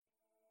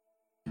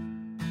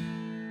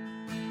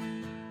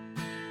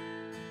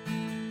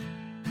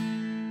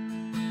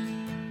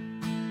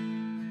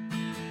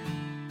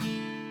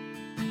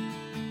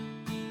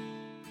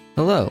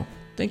Hello.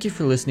 Thank you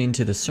for listening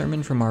to the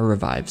sermon from our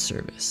Revive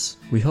service.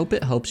 We hope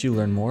it helps you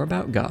learn more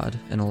about God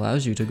and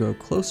allows you to grow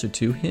closer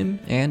to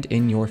Him and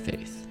in your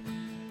faith.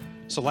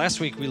 So last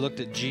week we looked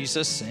at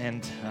Jesus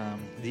and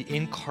the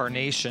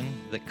incarnation,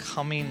 the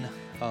coming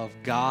of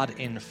God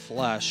in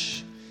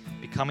flesh,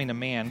 becoming a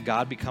man,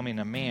 God becoming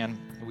a man.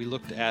 We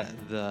looked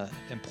at the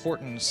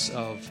importance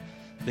of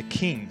the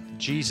King,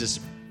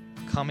 Jesus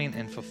coming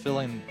and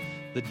fulfilling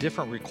the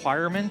different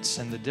requirements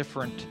and the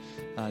different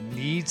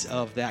needs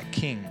of that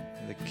King,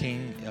 the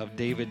King of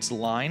David's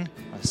line,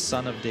 a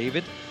son of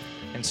David.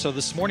 And so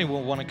this morning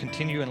we'll want to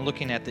continue in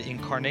looking at the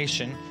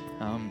incarnation,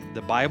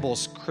 the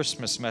Bible's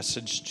Christmas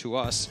message to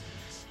us.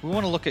 We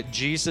want to look at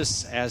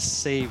Jesus as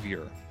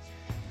Savior.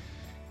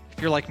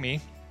 If you're like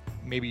me,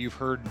 maybe you've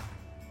heard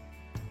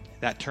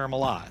that term a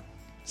lot.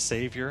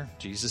 Savior,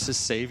 Jesus is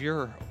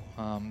Savior.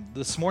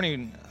 This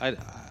morning,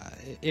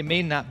 it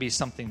may not be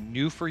something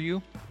new for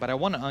you, but I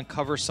want to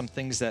uncover some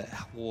things that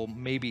will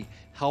maybe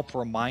help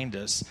remind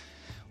us.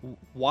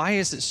 Why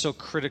is it so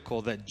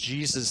critical that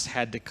Jesus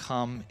had to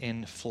come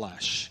in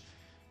flesh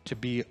to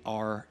be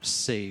our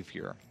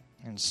Savior?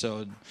 And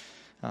so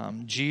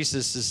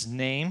Jesus'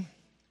 name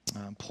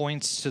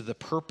points to the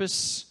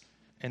purpose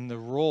and the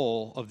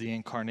role of the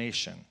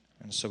incarnation.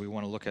 And so we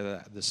want to look at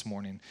that this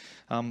morning.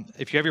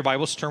 If you have your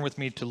Bibles, turn with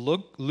me to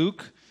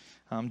Luke.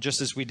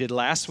 Just as we did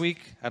last week,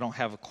 I don't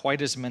have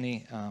quite as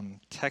many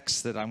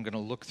texts that I'm going to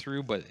look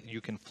through, but you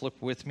can flip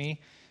with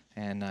me,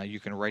 and you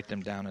can write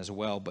them down as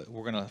well. But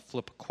we're going to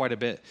flip quite a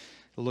bit,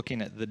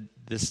 looking at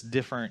these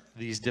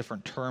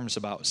different terms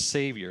about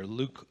Savior.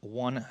 Luke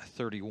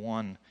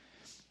 1:31.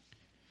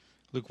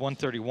 Luke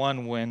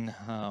 1:31,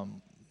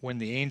 when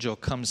the angel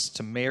comes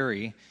to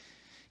Mary,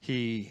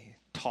 he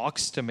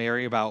talks to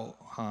Mary about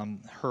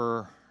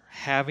her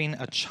having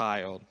a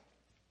child.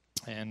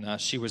 And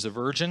she was a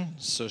virgin,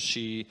 so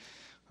she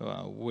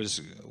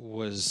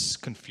was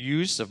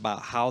confused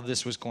about how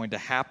this was going to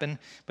happen.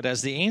 But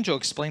as the angel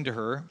explained to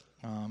her,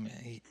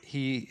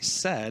 he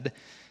said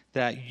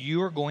that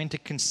you are going to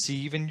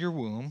conceive in your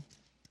womb,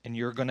 and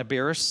you're going to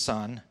bear a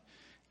son,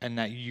 and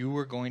that you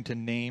are going to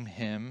name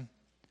him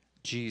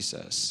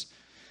Jesus.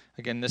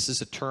 Again, this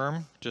is a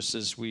term, just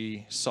as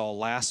we saw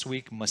last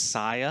week,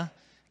 Messiah,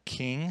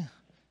 King.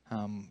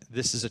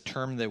 This is a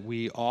term that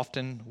we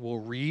often will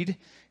read,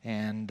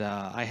 and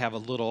I have a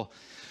little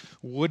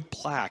wood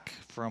plaque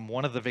from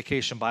one of the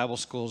vacation Bible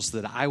schools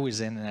that I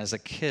was in as a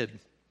kid,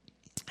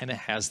 and it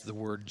has the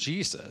word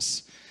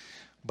Jesus.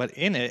 But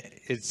in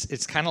it,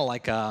 it's kind of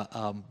like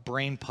a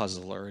brain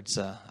puzzle, or it's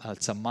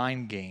a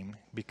mind game,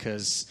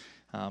 because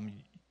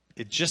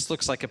it just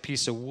looks like a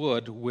piece of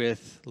wood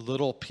with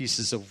little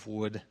pieces of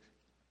wood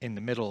in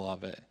the middle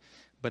of it.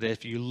 But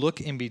if you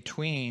look in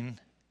between,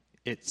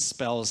 it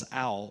spells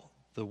out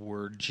the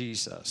word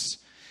Jesus.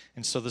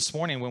 And so this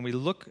morning, when we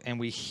look and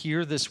we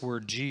hear this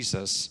word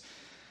Jesus,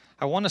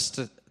 I want us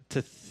to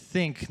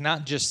think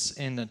not just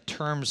in the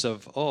terms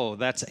of, oh,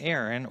 that's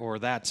Aaron, or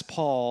that's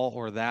Paul,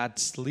 or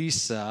that's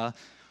Lisa,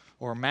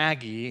 or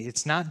Maggie.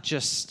 It's not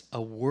just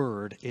a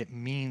word. It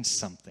means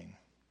something.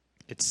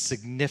 It's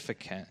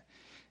significant.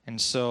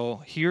 And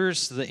so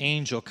here's the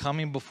angel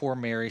coming before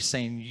Mary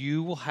saying,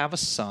 you will have a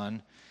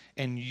son,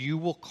 and you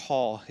will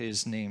call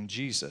his name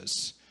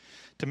Jesus.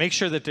 To make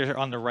sure that they're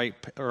on the right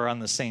or on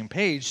the same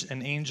page,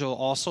 an angel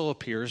also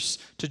appears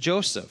to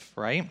Joseph,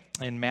 right?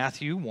 In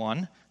Matthew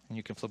 1, and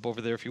you can flip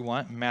over there if you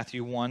want,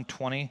 Matthew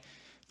 1:20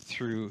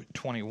 through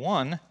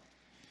 21,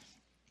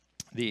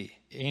 the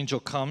angel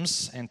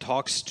comes and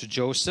talks to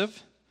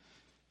Joseph.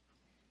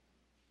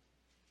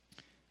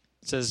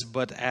 It says,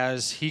 but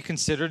as he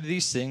considered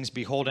these things,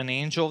 behold, an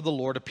angel of the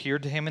Lord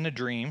appeared to him in a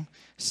dream,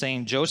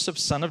 saying, Joseph,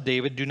 son of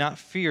David, do not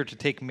fear to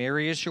take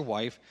Mary as your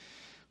wife,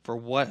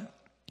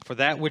 for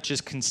that which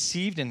is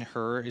conceived in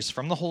her is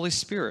from the Holy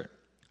Spirit.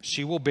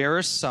 She will bear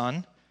a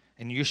son,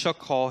 and you shall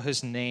call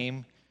his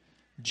name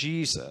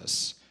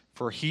Jesus,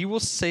 for he will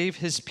save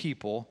his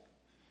people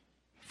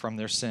from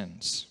their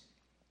sins.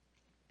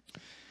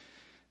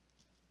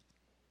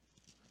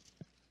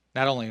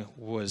 Not only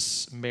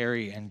was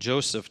Mary and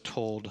Joseph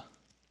told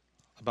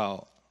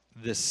about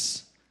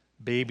this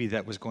baby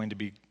that was going to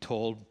be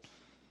told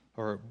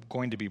or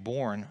going to be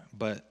born,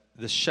 but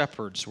the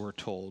shepherds were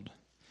told.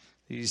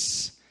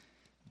 These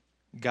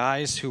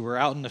guys who were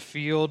out in the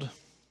field,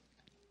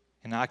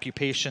 an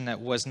occupation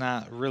that was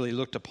not really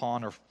looked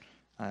upon or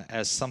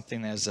as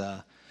something as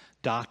a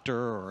doctor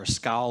or a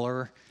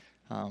scholar.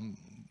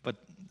 But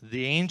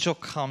the angel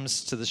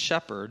comes to the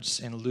shepherds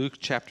in Luke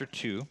chapter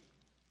 2.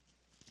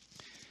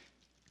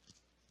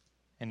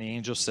 And the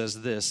angel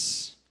says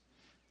this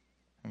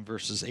in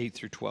verses 8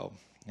 through 12.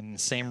 In the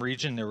same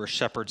region, there were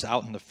shepherds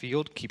out in the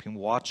field, keeping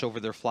watch over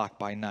their flock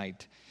by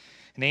night.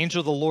 An angel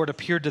of the Lord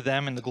appeared to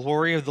them, and the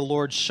glory of the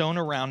Lord shone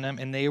around them,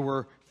 and they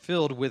were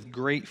filled with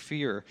great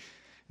fear.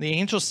 The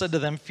angel said to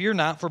them, fear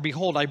not, for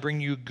behold, I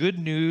bring you good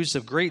news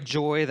of great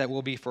joy that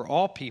will be for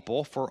all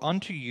people. For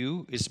unto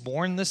you is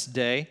born this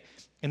day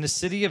in the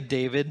city of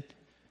David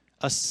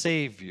a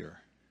Savior,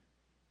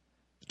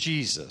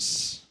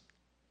 Jesus,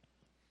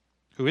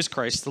 who is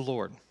Christ the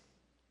Lord.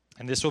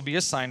 And this will be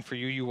a sign for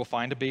you. You will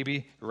find a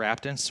baby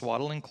wrapped in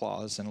swaddling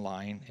cloths and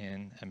lying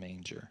in a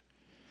manger.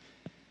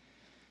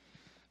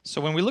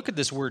 So when we look at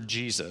this word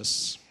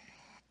Jesus,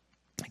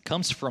 it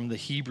comes from the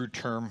Hebrew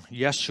term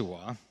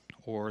Yeshua,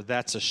 or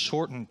that's a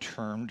shortened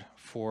term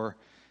for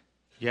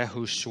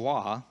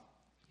Yahushua.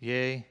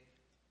 Yay.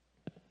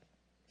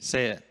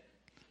 Say it.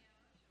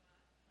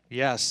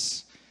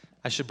 Yes.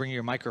 I should bring you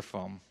a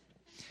microphone.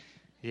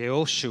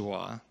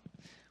 Yehoshua,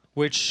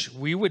 which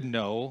we would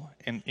know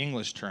in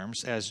English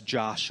terms as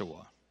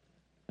Joshua.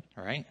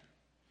 All right?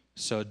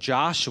 So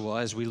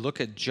Joshua, as we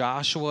look at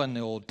Joshua in the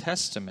Old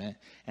Testament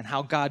and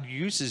how God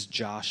uses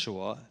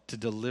Joshua to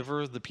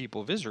deliver the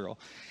people of Israel,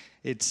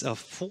 it's a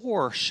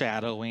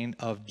foreshadowing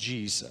of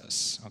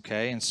Jesus.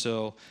 Okay? And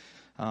so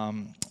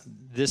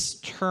this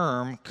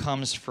term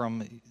comes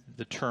from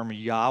the term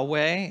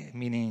Yahweh,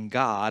 meaning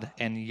God,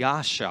 and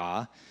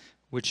Yasha,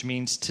 which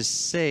means to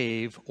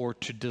save or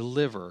to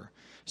deliver.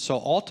 So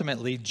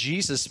ultimately,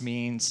 Jesus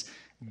means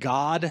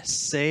God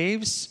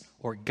saves,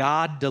 or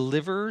God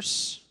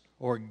delivers,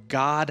 or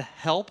God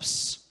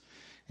helps.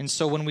 And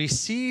so when we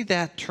see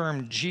that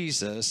term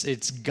Jesus,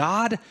 it's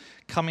God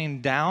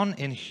coming down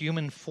in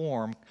human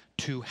form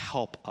to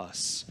help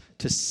us,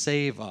 to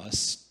save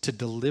us, to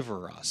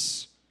deliver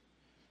us.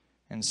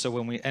 And so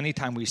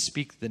anytime we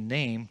speak the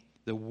name,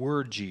 the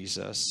word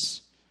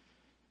Jesus,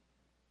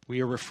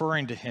 we are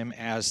referring to him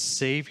as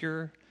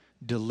Savior,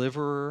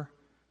 Deliverer,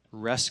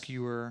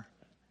 Rescuer,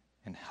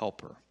 and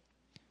Helper.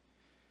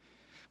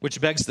 Which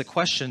begs the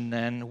question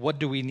then, what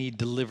do we need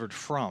delivered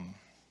from?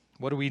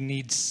 What do we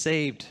need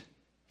saved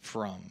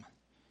from?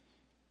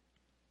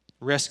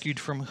 Rescued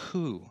from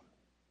who?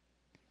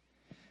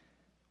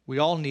 We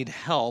all need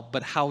help,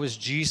 but how is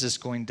Jesus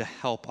going to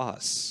help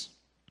us?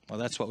 Well,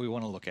 that's what we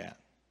want to look at.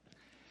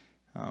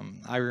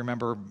 I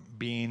remember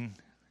being,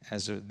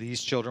 as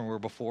these children were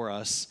before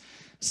us,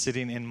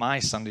 sitting in my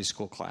Sunday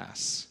school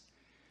class.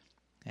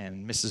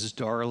 And Mrs.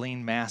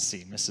 Darlene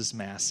Massey, Mrs.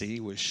 Massey,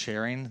 was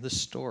sharing the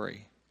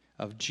story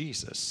of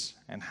Jesus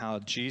and how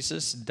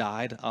Jesus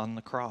died on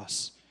the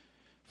cross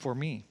for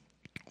me,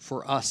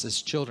 for us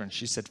as children.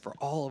 She said, for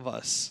all of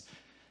us,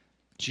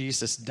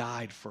 Jesus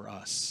died for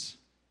us,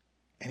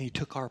 and he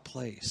took our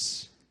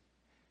place.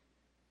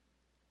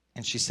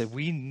 And she said,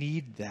 we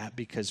need that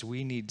because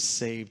we need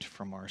saved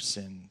from our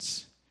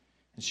sins.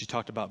 And she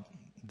talked about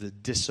the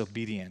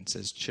disobedience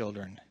as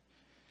children.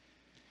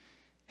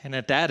 And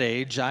at that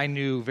age, I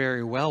knew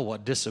very well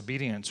what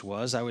disobedience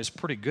was. I was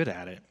pretty good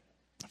at it.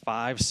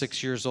 5,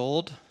 6 years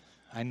old.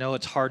 I know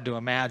it's hard to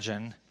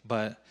imagine,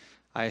 but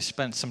I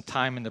spent some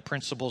time in the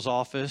principal's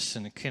office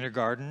in the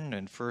kindergarten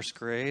and first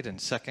grade and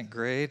second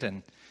grade.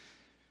 And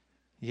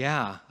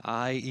yeah,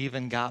 I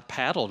even got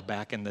paddled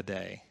back in the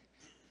day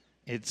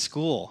at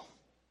school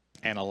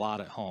and a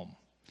lot at home.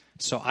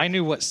 So I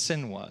knew what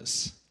sin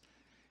was.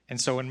 And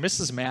so when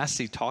Mrs.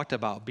 Massey talked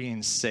about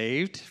being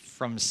saved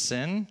from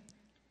sin,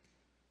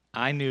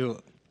 I knew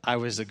I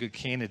was a good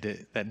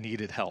candidate that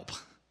needed help.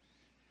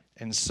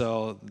 And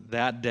so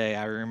that day,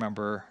 I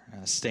remember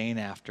staying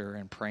after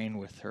and praying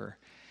with her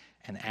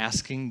and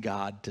asking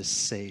God to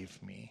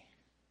save me.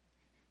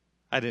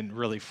 I didn't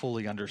really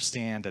fully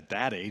understand at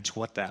that age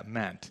what that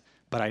meant,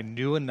 but I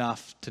knew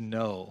enough to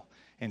know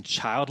in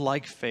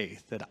childlike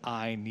faith that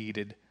I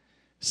needed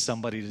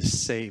somebody to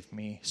save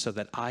me so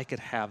that I could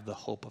have the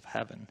hope of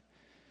heaven.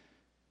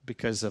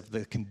 Because of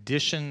the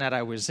condition that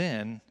I was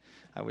in,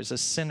 I was a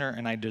sinner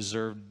and I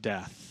deserved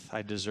death.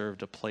 I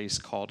deserved a place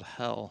called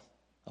hell,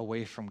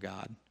 away from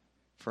God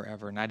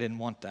forever, and I didn't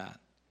want that.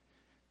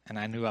 And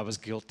I knew I was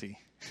guilty.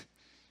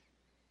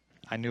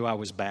 I knew I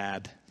was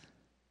bad.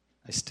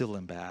 I still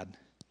am bad.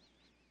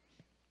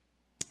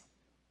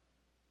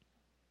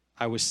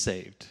 I was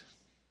saved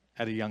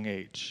at a young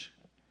age.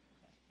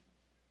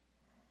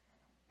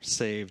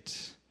 Saved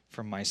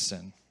from my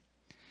sin.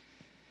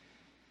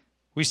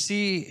 We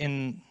see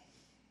in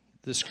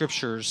the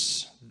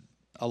scriptures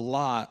a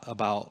lot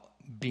about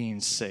being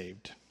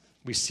saved.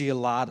 We see a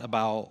lot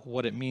about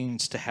what it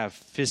means to have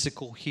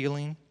physical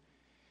healing,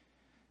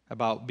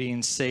 about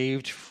being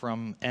saved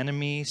from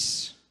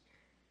enemies,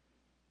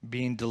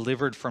 being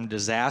delivered from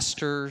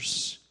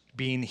disasters,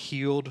 being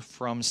healed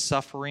from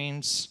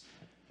sufferings.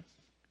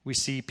 We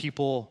see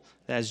people,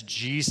 as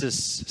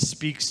Jesus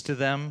speaks to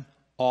them,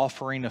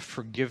 offering a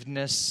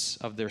forgiveness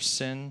of their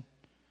sin.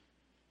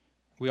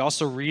 We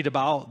also read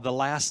about the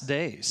last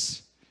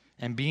days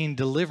and being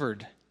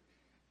delivered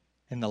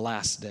in the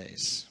last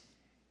days.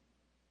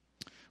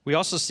 We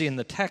also see in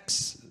the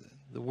text,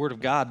 the Word of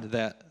God,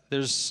 that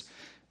there's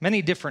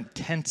many different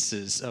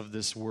tenses of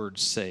this word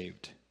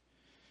saved.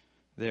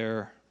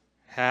 There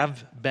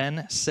have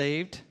been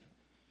saved,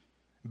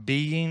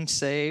 being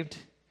saved,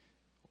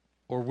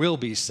 or will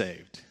be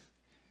saved.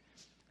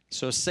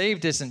 So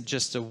saved isn't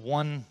just a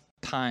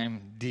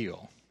one-time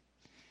deal.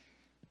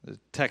 The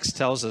text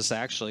tells us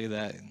actually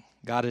that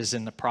God is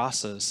in the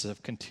process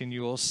of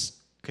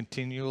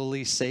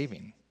continually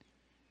saving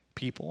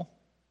people,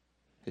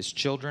 his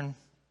children,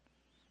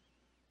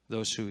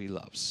 those who he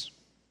loves.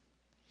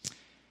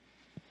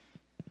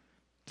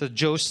 To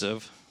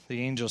Joseph,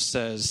 the angel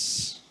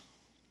says,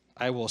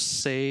 I will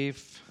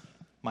save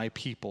my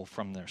people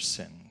from their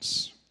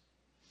sins.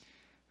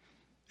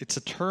 It's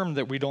a term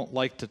that we don't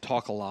like to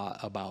talk a lot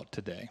about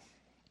today,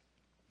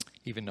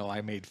 even though I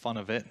made fun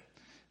of it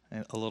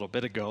a little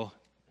bit ago.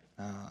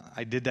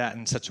 I did that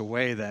in such a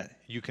way that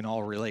you can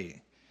all relate.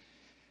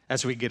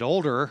 As we get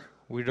older,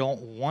 we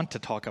don't want to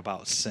talk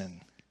about sin.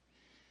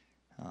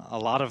 A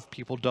lot of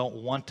people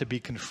don't want to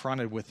be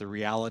confronted with the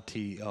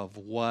reality of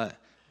what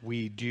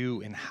we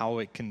do and how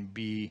it can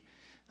be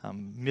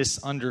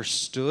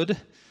misunderstood,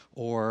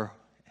 or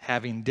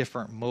having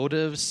different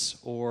motives,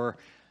 or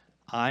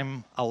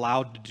I'm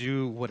allowed to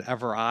do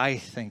whatever I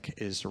think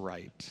is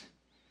right.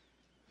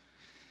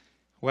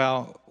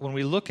 Well, when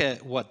we look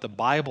at what the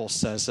Bible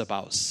says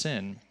about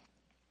sin,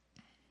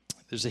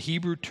 there's a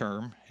Hebrew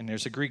term and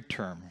there's a Greek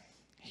term.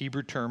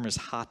 Hebrew term is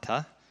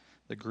hata,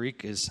 the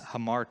Greek is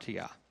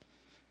hamartia.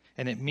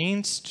 And it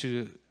means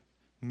to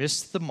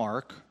miss the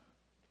mark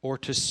or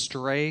to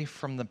stray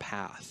from the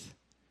path.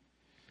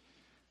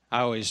 I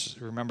always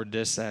remembered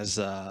this as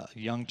a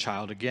young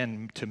child,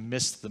 again, to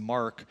miss the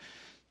mark,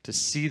 to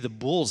see the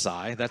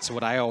bullseye. That's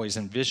what I always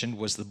envisioned,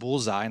 was the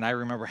bullseye. And I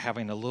remember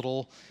having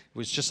it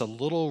was just a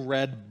little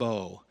red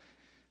bow,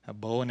 a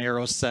bow and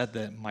arrow set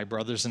that my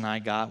brothers and I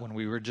got when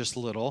we were just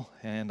little.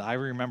 And I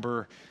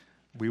remember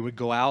we would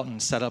go out and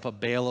set up a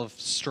bale of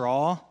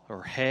straw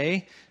or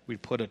hay.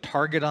 We'd put a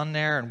target on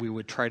there and we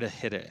would try to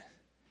hit it.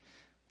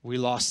 We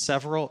lost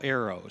several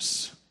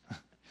arrows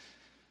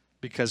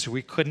because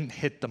we couldn't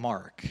hit the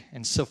mark.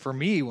 And so for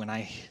me, when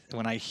I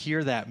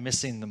hear that,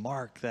 missing the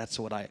mark, that's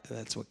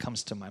what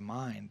comes to my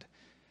mind.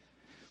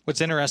 What's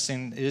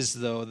interesting is,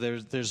 though,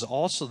 there's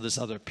also this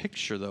other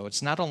picture, though.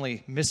 It's not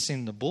only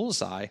missing the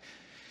bullseye,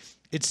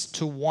 it's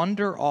to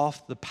wander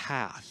off the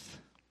path.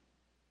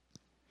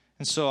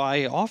 And so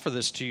I offer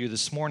this to you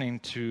this morning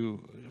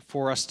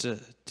for us to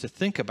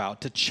think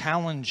about, to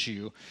challenge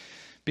you,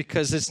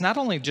 because it's not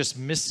only just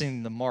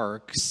missing the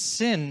mark.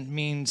 Sin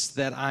means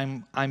that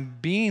I'm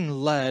being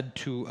led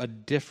to a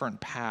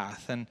different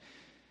path. And,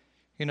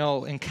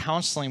 in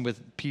counseling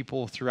with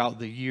people throughout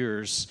the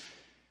years,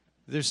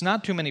 there's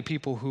not too many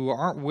people who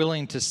aren't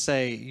willing to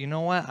say, you know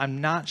what,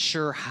 I'm not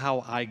sure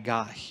how I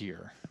got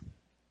here.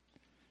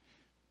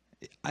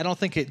 I don't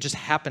think it just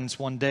happens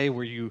one day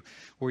where you,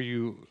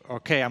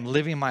 okay, I'm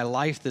living my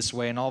life this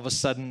way, and all of a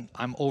sudden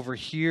I'm over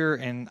here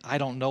and I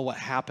don't know what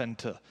happened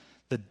to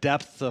the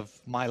depth of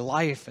my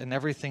life, and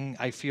everything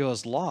I feel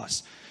is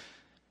lost.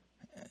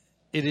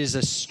 It is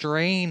a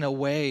straying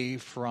away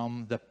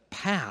from the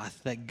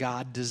path that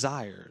God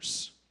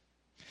desires.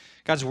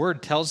 God's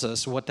word tells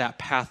us what that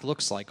path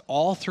looks like.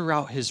 All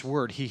throughout his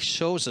word, he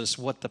shows us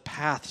what the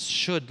path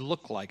should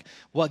look like,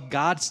 what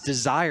God's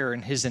desire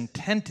and his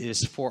intent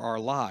is for our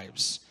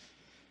lives.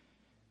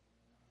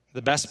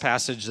 The best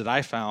passage that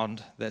I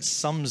found that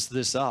sums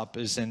this up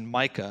is in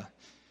Micah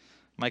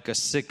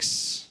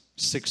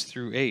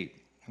 6:6-8.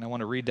 And I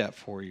want to read that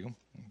for you.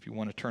 If you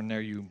want to turn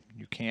there, you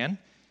can.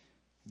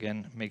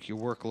 Again, make you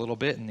work a little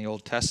bit in the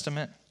Old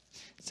Testament.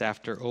 It's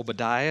after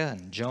Obadiah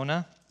and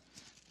Jonah.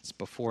 It's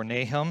before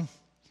Nahum.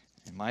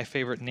 And my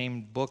favorite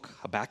named book,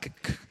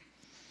 Habakkuk.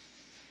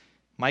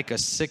 Micah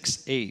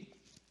 6:8.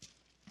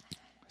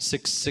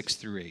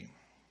 6:6-8.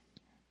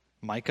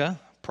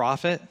 Micah,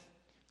 prophet,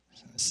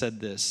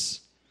 said this: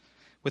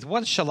 With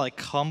what shall I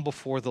come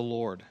before the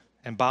Lord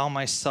and bow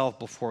myself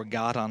before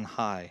God on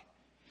high?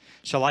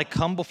 Shall I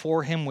come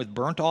before him with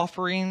burnt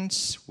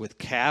offerings, with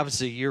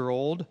calves a year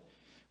old?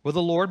 Will the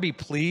Lord be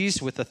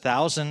pleased with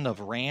 1,000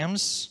 of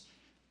rams,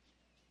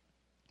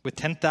 with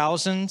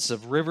 10,000s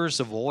of rivers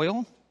of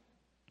oil?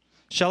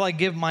 Shall I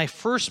give my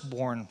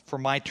firstborn for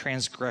my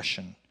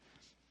transgression,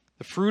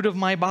 the fruit of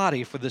my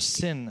body for the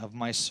sin of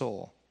my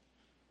soul?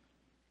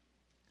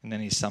 And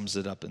then he sums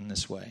it up in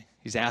this way.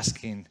 He's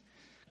asking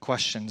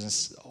questions and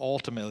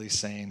ultimately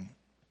saying,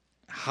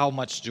 how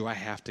much do I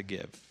have to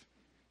give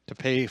to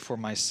pay for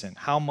my sin?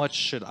 How much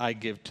should I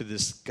give to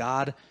this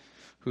God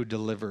who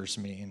delivers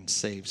me and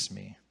saves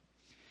me?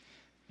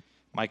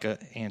 Micah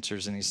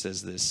answers and he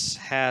says this: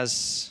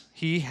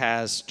 He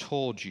has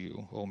told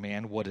you, O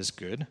man, what is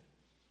good.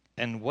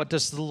 And what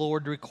does the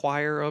Lord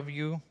require of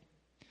you?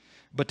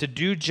 But to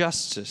do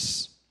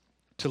justice,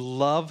 to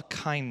love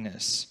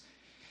kindness,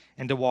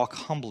 and to walk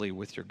humbly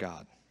with your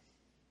God.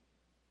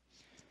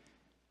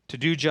 To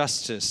do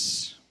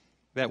justice,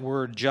 that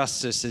word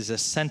justice is a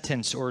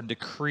sentence or a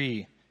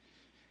decree.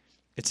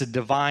 It's a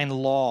divine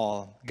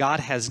law.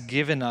 God has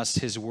given us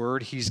his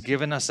word. He's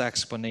given us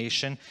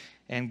explanation.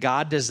 And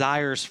God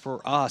desires for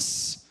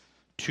us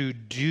to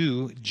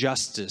do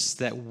justice,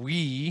 that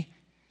we,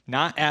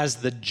 not as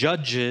the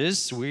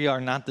judges, we are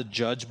not the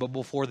judge, but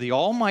before the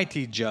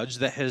almighty judge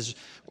that has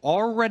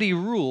already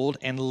ruled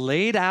and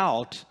laid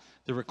out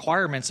the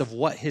requirements of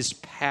what his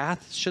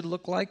path should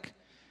look like,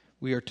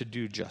 we are to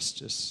do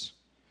justice.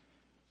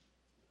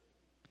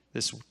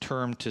 This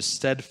term, to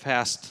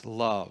steadfast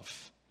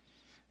love,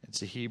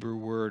 it's a Hebrew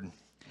word,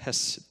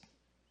 hesed,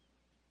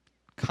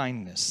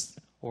 kindness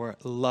or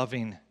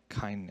loving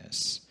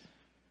kindness.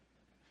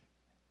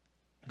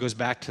 goes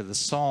back to the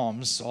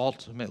Psalms,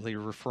 ultimately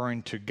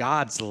referring to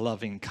God's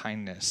loving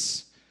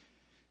kindness.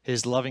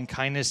 His loving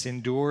kindness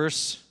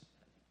endures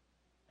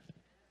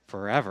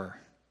forever.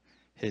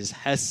 His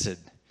hesed,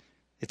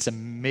 it's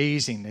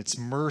amazing, it's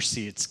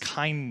mercy, it's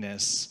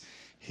kindness.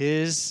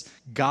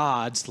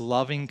 God's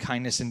loving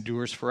kindness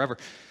endures forever.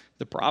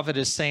 The prophet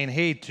is saying,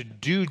 hey, to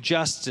do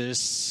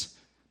justice,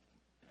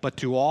 but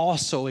to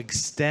also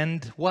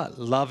extend what?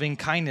 Loving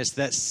kindness.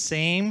 That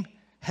same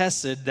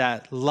hesed,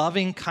 that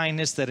loving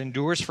kindness that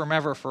endures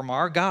forever from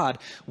our God,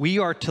 we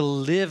are to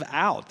live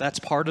out. That's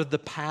part of the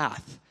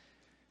path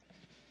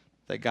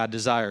that God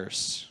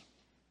desires.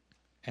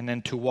 And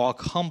then to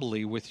walk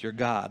humbly with your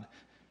God.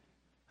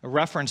 A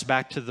reference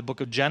back to the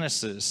book of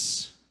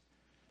Genesis.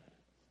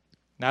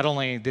 Not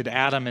only did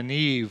Adam and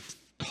Eve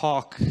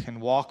talk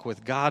and walk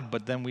with God,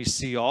 but then we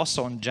see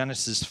also in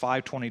Genesis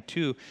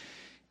 5:22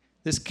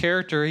 this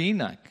character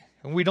Enoch.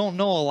 And we don't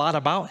know a lot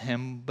about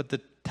him, but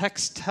the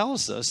text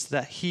tells us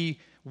that he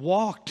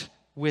walked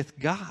with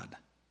God.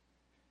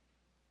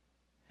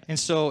 And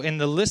so in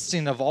the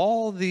listing of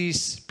all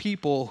these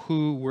people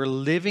who were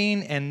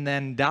living and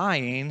then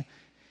dying,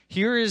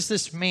 here is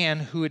this man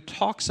who it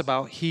talks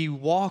about he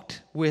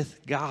walked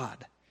with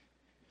God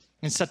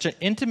in such an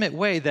intimate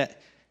way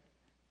that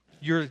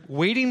you're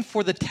waiting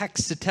for the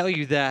text to tell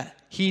you that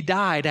he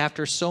died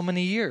after so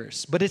many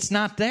years, but it's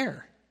not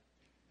there.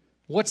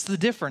 What's the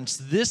difference?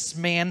 This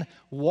man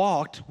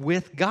walked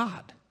with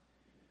God.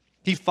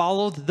 He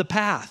followed the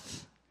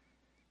path.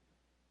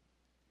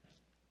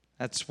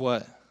 That's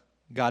what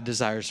God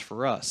desires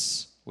for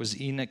us. Was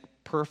Enoch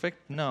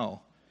perfect?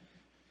 No.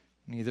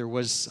 Neither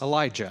was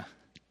Elijah.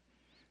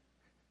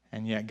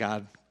 And yet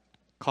God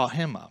caught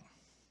him up.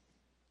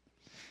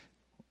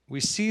 We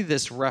see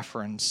this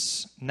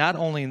reference not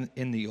only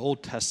in the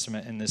Old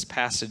Testament in this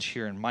passage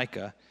here in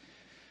Micah,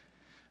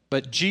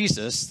 but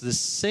Jesus, the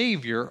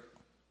Savior,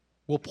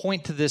 will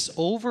point to this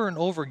over and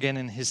over again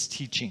in his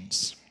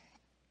teachings.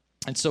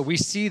 And so we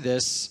see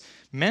this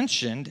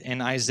mentioned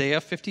in Isaiah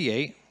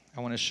 58.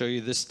 I want to show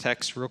you this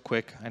text real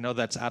quick. I know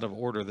that's out of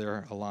order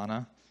there,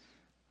 Alana.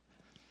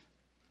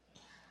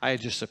 I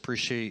just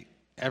appreciate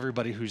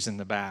everybody who's in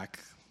the back.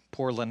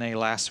 Poor Lene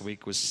last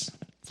week was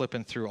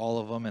flipping through all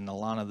of them, and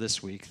Alana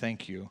this week.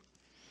 Thank you.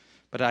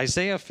 But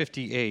Isaiah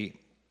 58,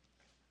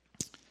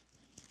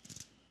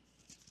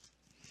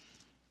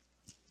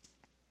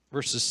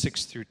 verses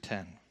 6 through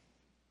 10.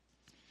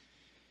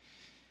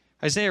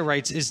 Isaiah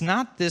writes, "Is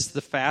not this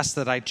the fast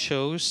that I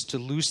chose, to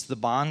loose the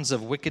bonds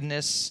of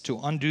wickedness, to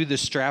undo the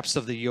straps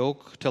of the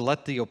yoke, to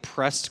let the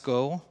oppressed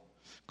go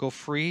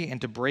free,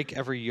 and to break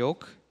every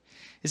yoke?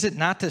 Is it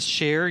not to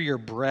share your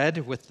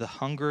bread with the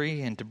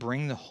hungry, and to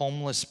bring the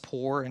homeless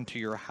poor into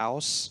your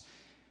house?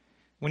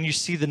 When you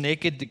see the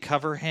naked, to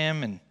cover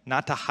him, and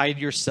not to hide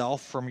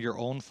yourself from your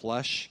own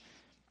flesh?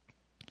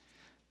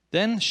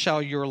 Then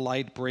shall your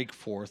light break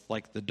forth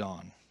like the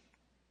dawn,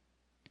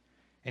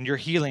 and your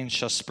healing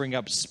shall spring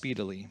up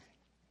speedily.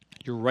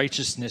 Your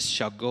righteousness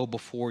shall go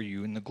before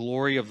you, and the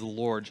glory of the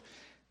Lord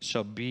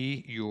shall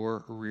be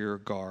your rear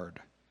guard.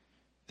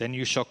 Then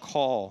you shall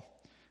call,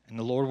 and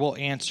the Lord will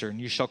answer,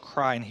 and you shall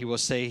cry, and he will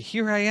say,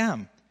 Here I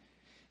am.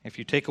 If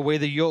you take away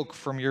the yoke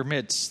from your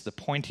midst, the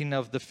pointing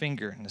of the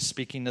finger and the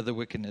speaking of the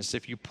wickedness,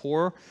 if you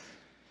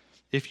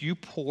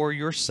pour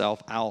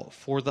yourself out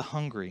for the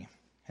hungry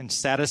and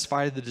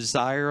satisfy the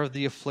desire of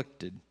the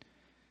afflicted,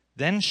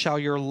 then shall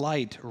your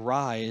light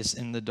rise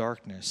in the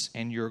darkness,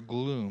 and your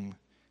gloom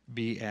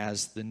be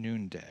as the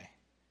noonday."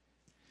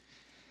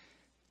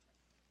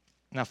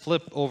 Now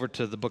flip over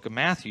to the book of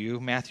Matthew,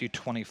 Matthew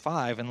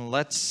 25, and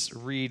let's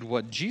read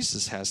what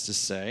Jesus has to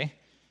say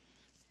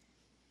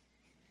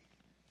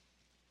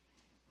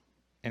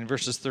in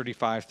verses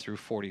 35 through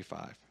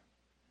 45.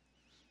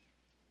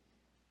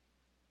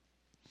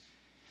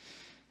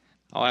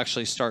 I'll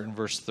actually start in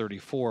verse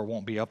 34. It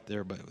won't be up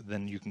there, but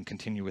then you can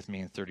continue with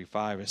me in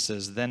 35. It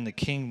says, "Then the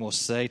king will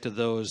say to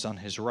those on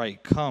his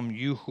right, Come,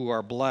 you who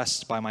are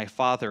blessed by my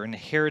Father,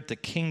 inherit the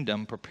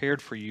kingdom prepared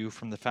for you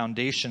from the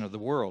foundation of the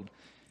world.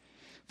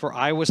 For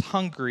I was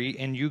hungry,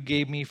 and you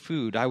gave me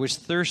food. I was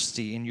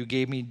thirsty, and you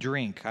gave me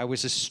drink. I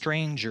was a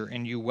stranger,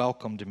 and you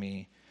welcomed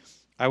me.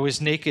 I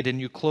was naked,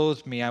 and you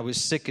clothed me. I was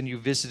sick, and you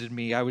visited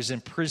me. I was in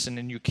prison,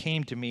 and you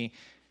came to me."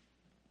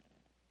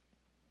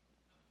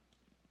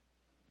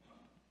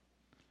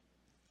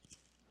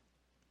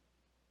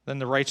 Then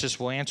the righteous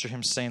will answer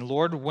him, saying,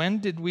 Lord, when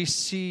did we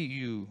see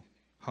you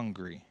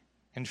hungry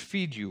and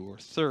feed you, or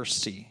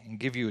thirsty and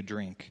give you a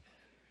drink?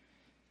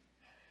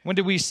 When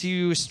did we see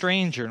you a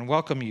stranger and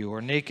welcome you,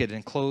 or naked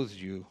and clothe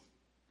you?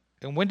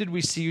 And when did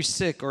we see you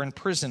sick or in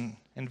prison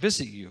and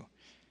visit you?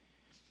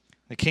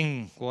 The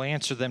king will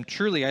answer them,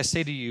 Truly I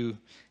say to you,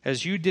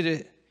 as you did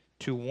it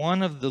to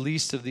one of the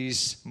least of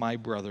these my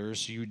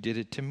brothers, you did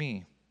it to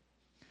me.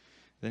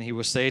 Then he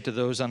will say to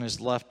those on his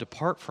left,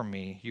 Depart from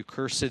me, you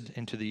cursed,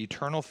 into the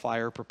eternal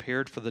fire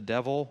prepared for the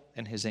devil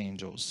and his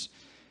angels.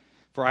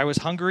 For I was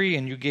hungry,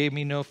 and you gave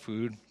me no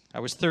food. I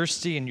was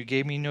thirsty, and you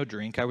gave me no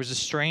drink. I was a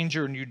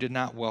stranger, and you did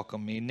not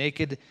welcome me.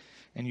 Naked,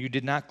 and you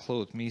did not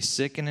clothe me.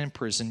 Sick and in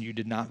prison, you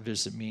did not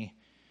visit me.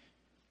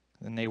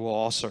 Then they will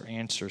also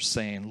answer,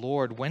 saying,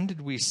 Lord, when did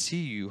we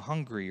see you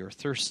hungry or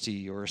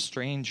thirsty or a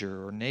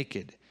stranger or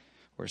naked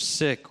or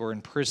sick or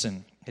in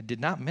prison and did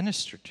not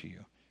minister to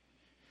you?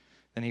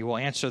 Then he will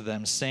answer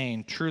them,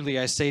 saying, Truly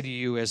I say to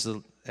you,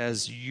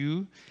 as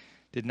you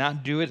did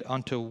not do it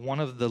unto one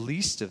of the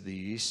least of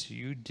these,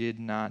 you did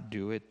not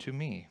do it to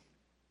me.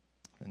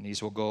 And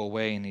these will go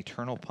away in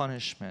eternal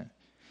punishment,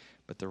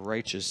 but the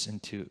righteous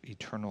into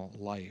eternal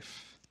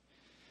life.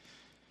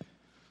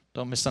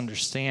 Don't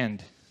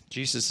misunderstand.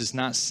 Jesus is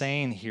not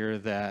saying here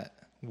that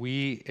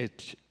we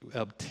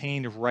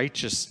obtain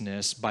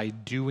righteousness by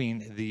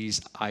doing these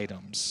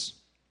items.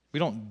 We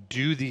don't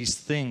do these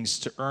things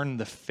to earn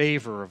the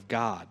favor of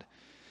God.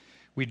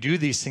 We do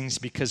these things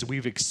because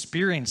we've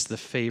experienced the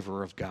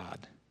favor of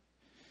God.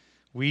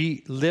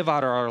 We live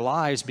out our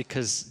lives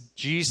because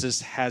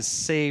Jesus has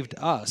saved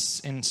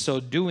us. In so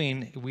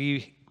doing,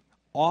 we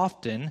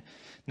often,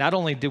 not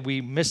only did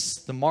we miss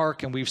the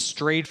mark and we've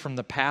strayed from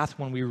the path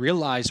when we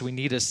realize we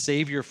need a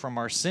Savior from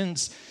our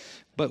sins,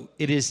 but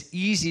it is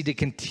easy to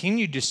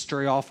continue to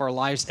stray off our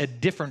lives at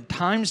different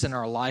times in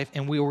our life,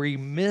 and we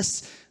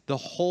miss the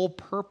whole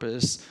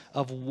purpose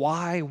of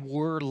why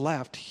we're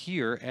left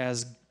here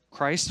as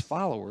Christ's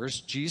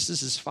followers,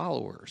 Jesus'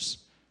 followers.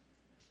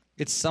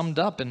 It's summed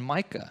up in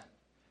Micah.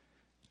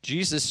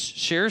 Jesus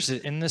shares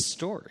it in this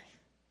story.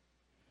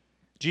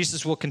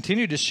 Jesus will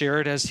continue to share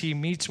it as he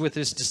meets with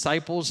his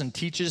disciples and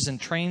teaches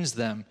and trains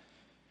them.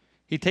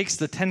 He takes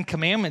the 10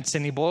 commandments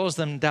and he boils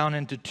them down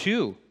into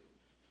 2.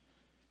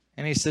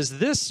 And he says,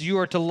 this, you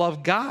are to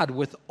love God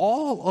with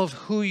all of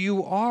who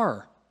you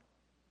are.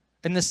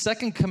 And the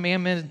second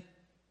commandment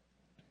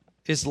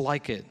is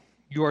like it.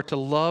 You are to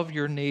love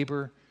your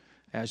neighbor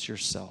as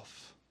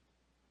yourself.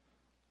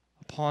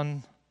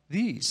 Upon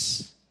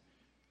these,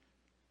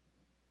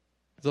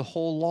 the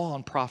whole law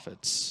and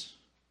prophets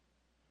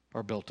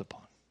are built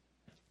upon.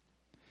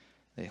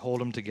 They hold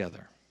them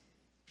together.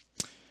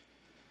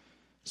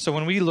 So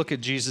when we look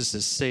at Jesus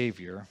as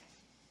Savior,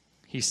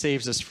 he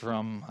saves us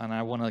from, and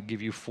I want to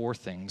give you 4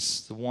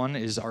 things. The one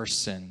is our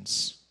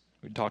sins.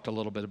 We talked a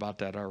little bit about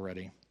that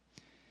already.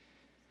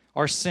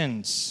 Our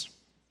sins,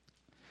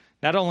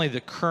 not only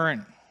the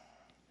current,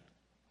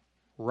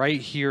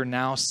 right here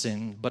now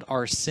sin, but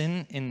our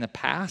sin in the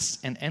past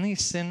and any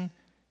sin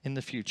in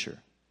the future.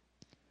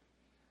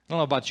 I don't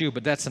know about you,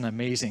 but that's an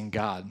amazing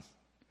God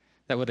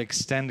that would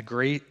extend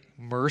great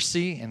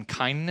mercy and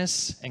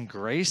kindness and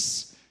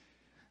grace,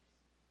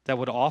 that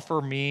would offer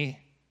me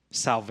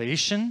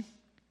salvation,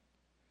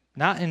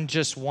 not in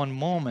just one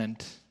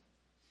moment,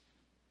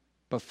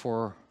 but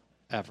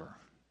forever.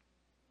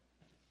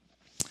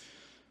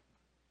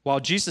 While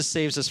Jesus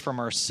saves us from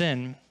our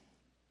sin,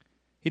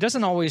 he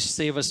doesn't always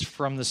save us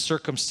from the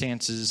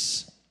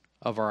circumstances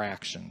of our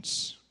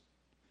actions.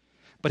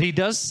 But he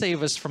does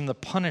save us from the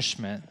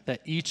punishment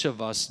that each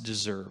of us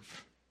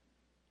deserve.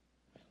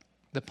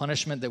 The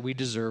punishment that we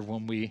deserve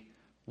when we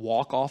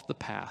walk off the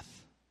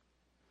path.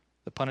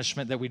 The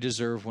punishment that we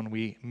deserve when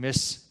we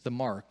miss the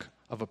mark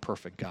of a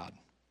perfect God.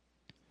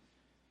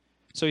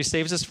 So he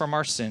saves us from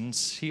our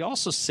sins. He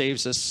also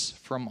saves us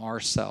from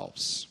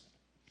ourselves.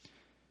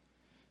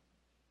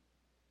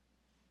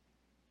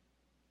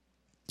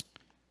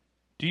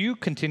 Do you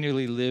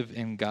continually live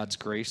in God's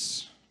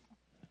grace?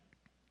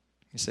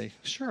 You say,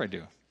 sure I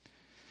do.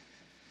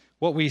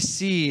 What we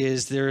see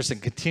is there's a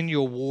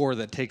continual war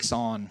that takes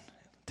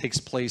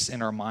place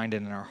in our mind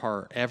and in our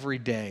heart every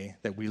day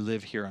that we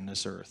live here on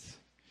this earth.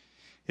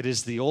 It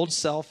is the old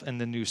self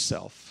and the new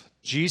self.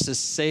 Jesus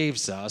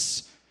saves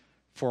us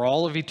for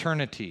all of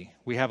eternity.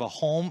 We have a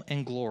home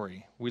and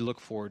glory we look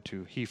forward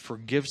to. He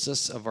forgives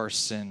us of our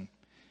sin.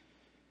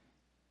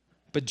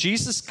 But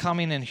Jesus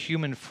coming in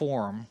human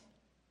form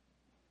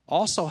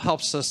also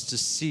helps us to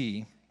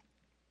see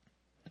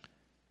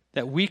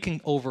that we can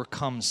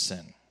overcome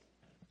sin.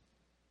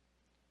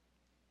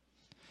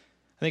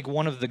 I think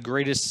one of the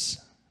greatest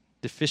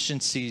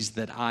deficiencies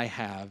that I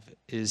have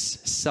is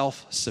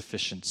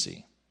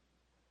self-sufficiency.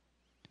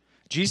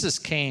 Jesus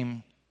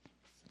came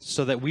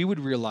so that we would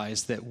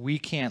realize that we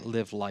can't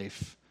live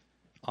life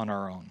on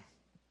our own.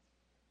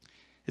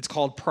 It's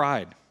called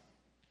pride.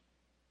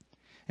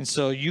 And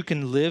so you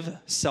can live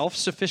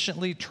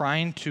self-sufficiently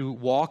trying to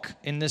walk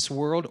in this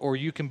world, or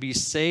you can be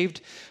saved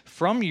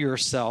from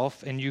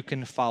yourself and you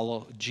can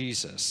follow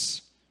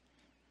Jesus,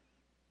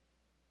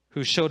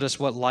 who showed us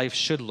what life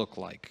should look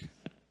like,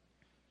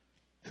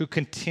 who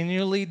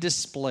continually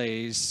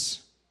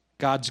displays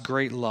God's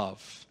great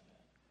love.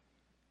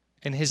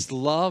 And his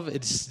love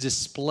is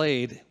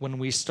displayed when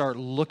we start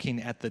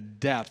looking at the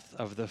depth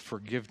of the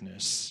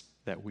forgiveness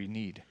that we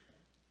need.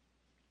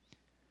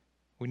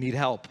 We need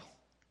help.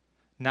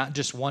 Not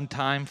just one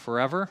time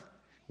forever.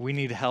 We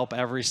need help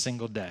every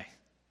single day.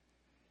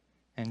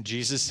 And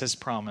Jesus has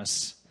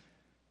promised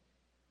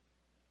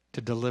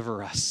to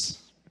deliver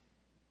us.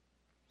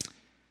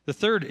 The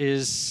third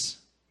is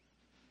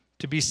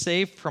to be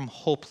saved from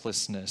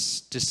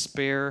hopelessness,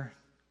 despair,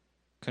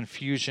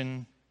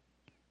 confusion,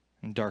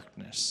 and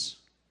darkness.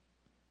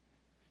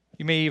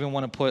 You may even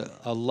want to put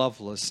a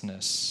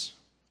lovelessness.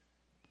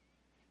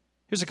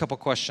 Here's a couple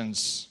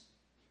questions.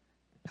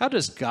 How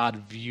does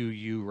God view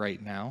you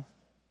right now?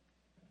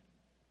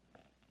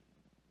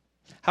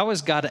 How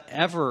has God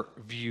ever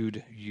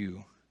viewed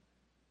you?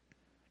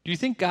 Do you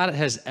think God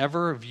has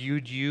ever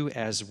viewed you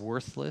as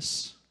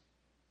worthless?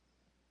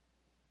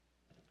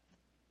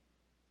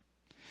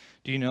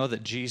 Do you know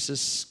that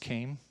Jesus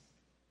came,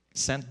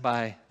 sent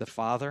by the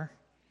Father,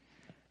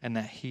 and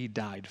that he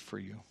died for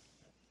you?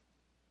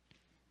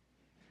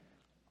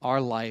 Our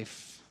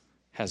life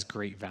has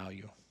great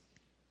value.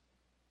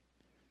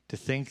 To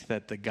think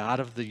that the God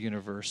of the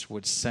universe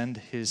would send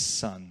his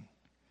Son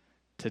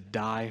to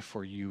die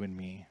for you and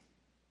me.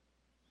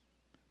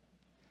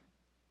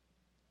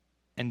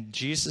 And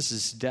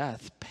Jesus'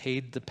 death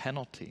paid the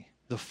penalty,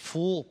 the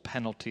full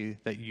penalty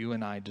that you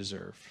and I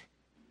deserve.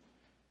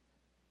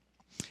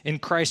 In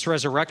Christ's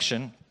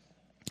resurrection,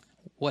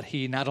 what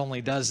he not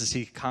only does is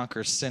he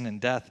conquers sin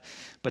and death,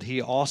 but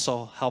he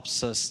also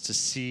helps us to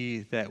see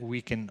that we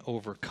can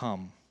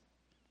overcome,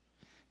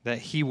 that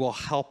he will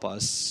help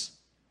us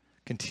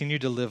continue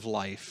to live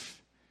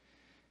life.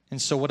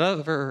 And so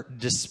whatever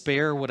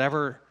despair,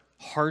 whatever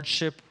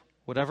hardship,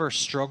 whatever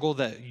struggle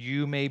that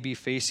you may be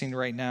facing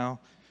right now,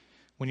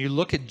 when you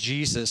look at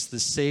Jesus, the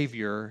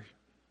Savior,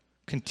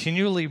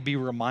 continually be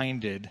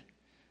reminded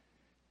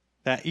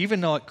that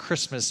even though at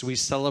Christmas we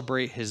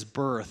celebrate his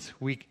birth,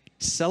 we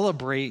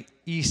celebrate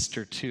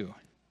Easter too.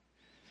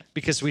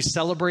 Because we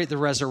celebrate the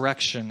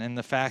resurrection and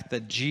the fact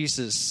that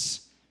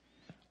Jesus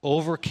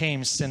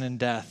overcame sin and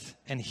death,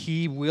 and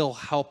he will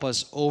help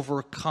us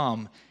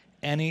overcome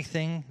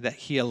anything that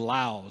he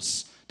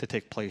allows to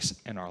take place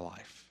in our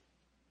life.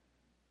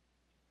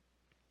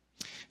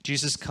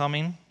 Jesus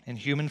coming in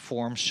human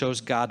form shows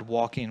God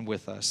walking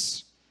with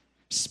us,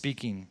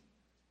 speaking,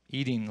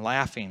 eating,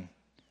 laughing,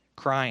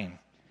 crying.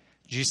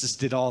 Jesus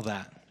did all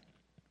that.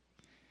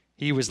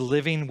 He was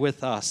living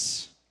with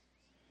us.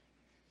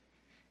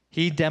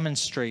 He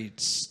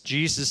demonstrates,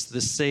 Jesus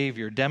the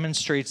Savior,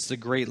 demonstrates the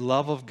great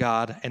love of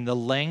God and the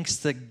lengths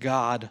that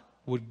God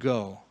would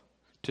go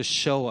to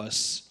show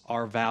us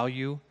our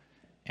value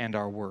and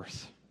our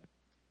worth.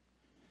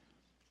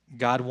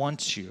 God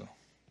wants you.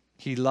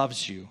 He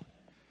loves you.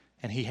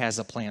 And he has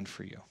a plan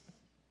for you.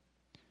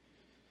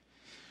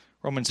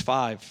 Romans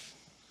 5,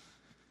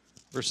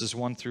 verses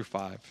 1 through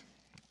 5.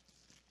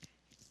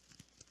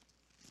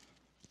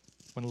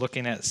 When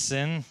looking at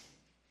sin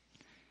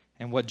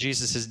and what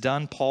Jesus has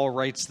done, Paul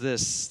writes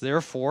this: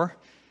 Therefore,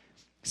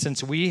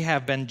 since we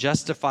have been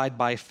justified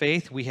by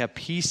faith, we have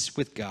peace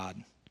with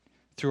God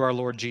through our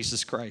Lord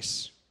Jesus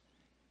Christ.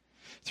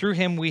 Through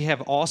him we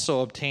have also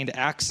obtained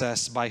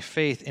access by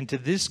faith into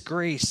this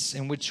grace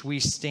in which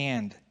we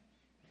stand.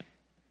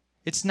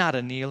 It's not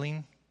a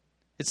kneeling.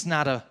 It's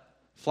not a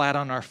flat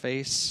on our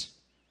face.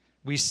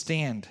 We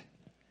stand.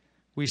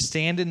 We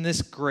stand in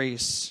this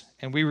grace,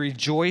 and we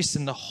rejoice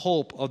in the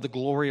hope of the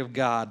glory of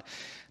God.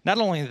 Not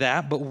only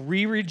that, but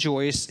we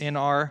rejoice in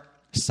our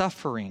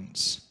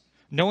sufferings,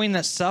 knowing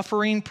that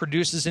suffering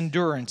produces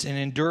endurance, and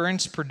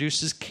endurance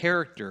produces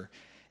character,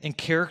 and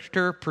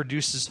character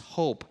produces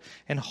hope.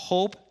 And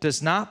hope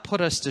does not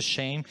put us to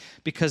shame,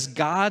 because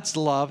God's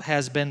love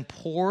has been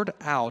poured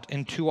out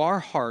into our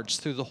hearts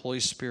through the Holy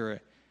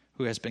Spirit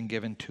who has been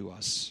given to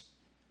us.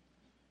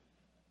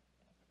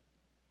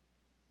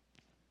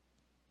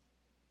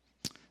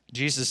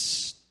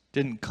 Jesus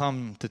didn't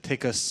come to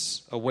take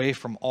us away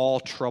from all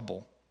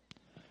trouble,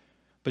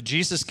 but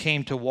Jesus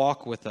came to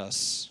walk with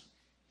us,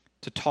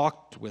 to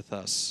talk with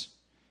us,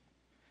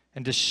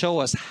 and to show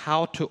us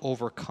how to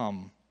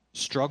overcome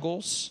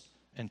struggles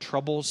and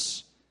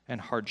troubles and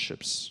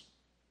hardships.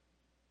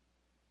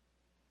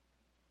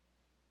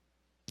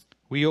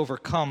 We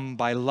overcome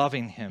by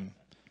loving him,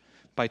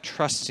 by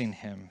trusting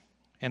him,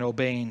 and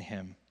obeying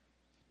him.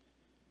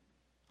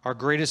 Our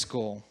greatest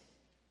goal: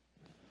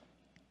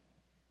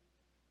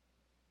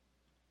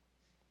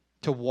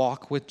 to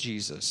walk with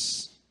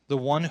Jesus, the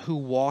one who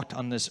walked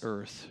on this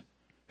earth,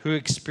 who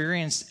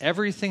experienced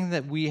everything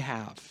that we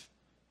have.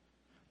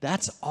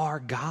 That's our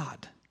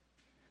God.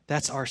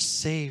 That's our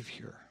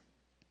Savior.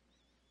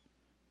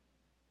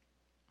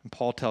 And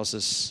Paul tells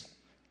us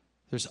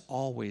there's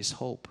always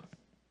hope.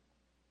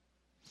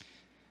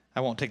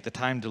 I won't take the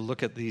time to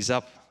look at these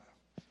up,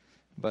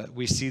 but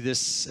we see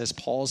this as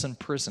Paul's in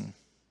prison.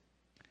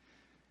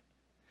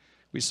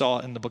 We saw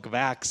it in the book of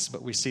Acts,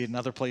 but we see it in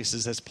other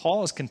places as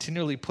Paul is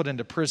continually put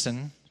into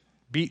prison,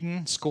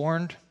 beaten,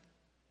 scorned.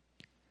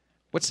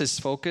 What's his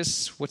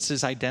focus? What's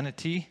his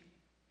identity?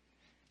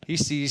 He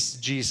sees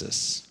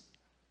Jesus.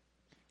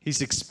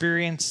 He's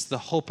experienced the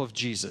hope of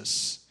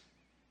Jesus.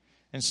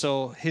 And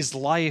so his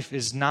life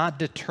is not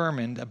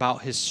determined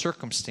about his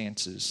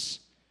circumstances.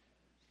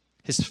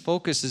 His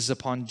focus is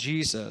upon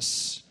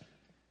Jesus,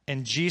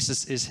 and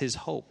Jesus is his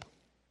hope.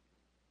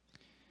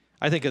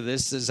 I think of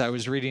this as I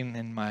was reading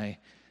in my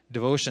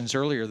devotions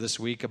earlier this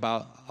week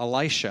about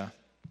Elisha.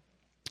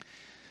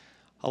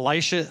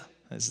 Elisha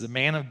is the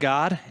man of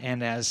God,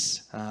 and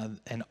as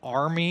an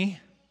army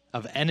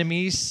of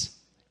enemies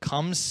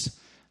comes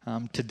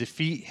to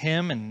defeat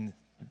him and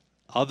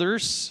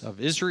others of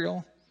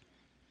Israel.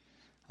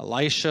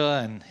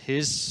 Elisha and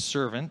his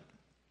servant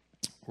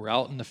were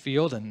out in the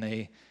field, and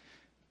they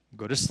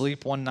go to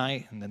sleep one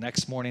night, and the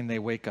next morning they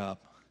wake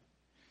up.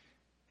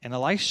 And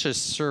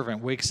Elisha's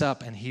servant wakes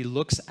up, and he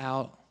looks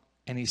out,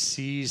 and he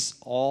sees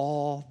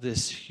all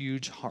this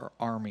huge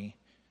army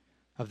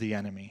of the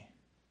enemy.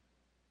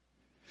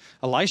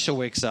 Elisha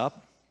wakes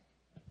up,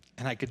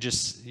 and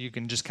you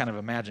can just kind of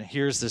imagine,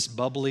 here's this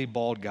bubbly,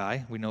 bald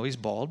guy. We know he's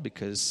bald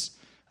because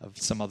of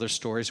some other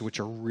stories, which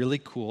are really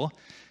cool.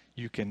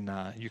 You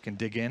can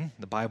dig in.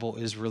 The Bible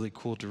is really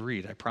cool to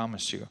read, I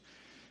promise you.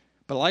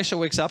 But Elisha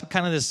wakes up,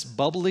 kind of this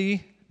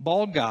bubbly,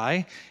 bald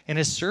guy, and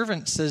his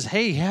servant says,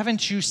 hey,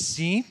 haven't you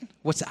seen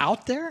what's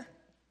out there?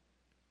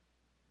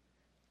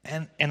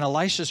 And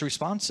Elisha's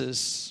response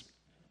is,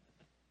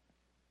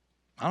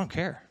 I don't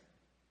care.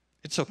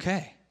 It's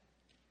okay.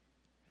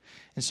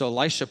 And so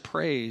Elisha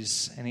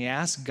prays, and he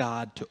asks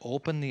God to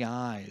open the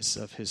eyes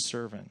of his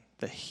servant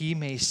that he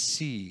may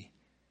see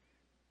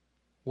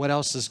what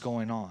else is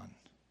going on.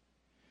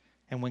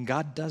 And when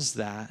God does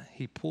that,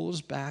 he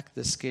pulls back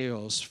the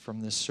scales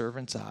from the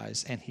servant's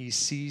eyes, and he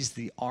sees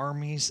the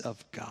armies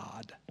of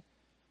God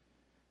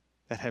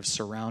that have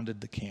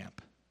surrounded the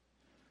camp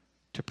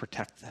to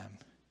protect them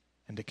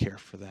and to care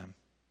for them.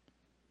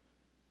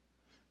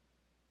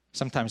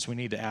 Sometimes we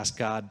need to ask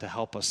God to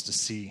help us to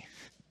see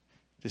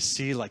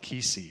like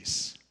he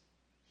sees.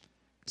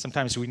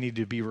 Sometimes we need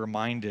to be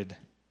reminded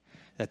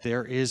that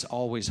there is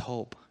always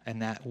hope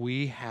and that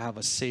we have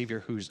a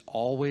Savior who's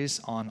always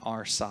on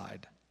our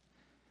side.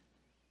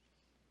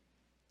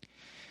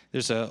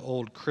 There's an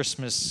old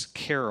Christmas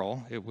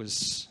carol. It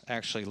was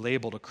actually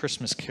labeled a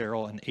Christmas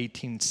carol in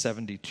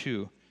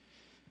 1872.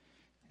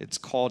 It's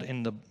called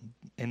In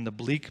the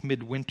Bleak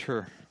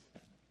Midwinter.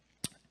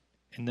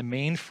 And the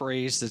main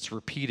phrase that's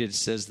repeated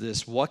says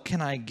this: what can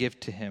I give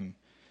to him,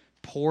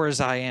 poor as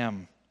I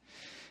am?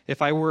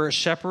 If I were a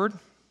shepherd,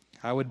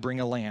 I would bring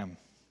a lamb.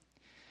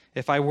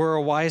 If I were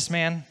a wise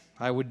man,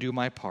 I would do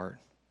my part.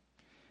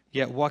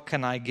 Yet what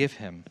can I give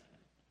him?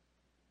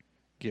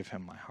 Give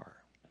him my heart.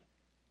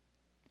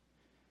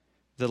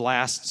 The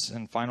last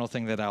and final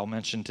thing that I'll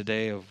mention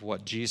today of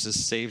what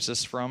Jesus saves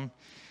us from,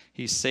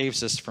 he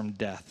saves us from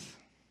death.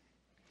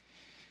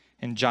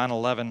 In John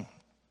 11,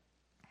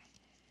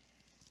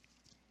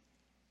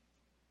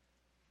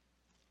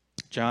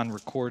 John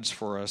records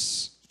for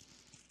us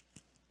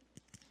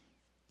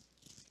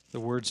the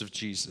words of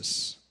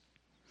Jesus.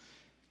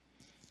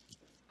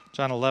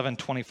 John 11,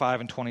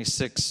 25 and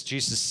 26,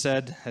 Jesus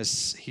said,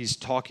 as he's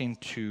talking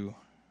to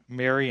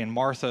Mary and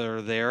Martha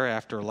are there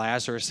after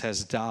Lazarus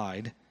has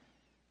died.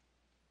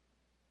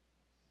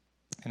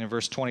 And in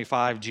verse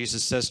 25,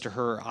 Jesus says to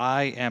her,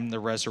 I am the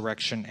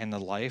resurrection and the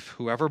life.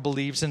 Whoever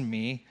believes in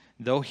me,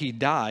 though he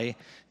die,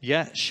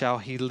 yet shall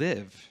he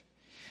live.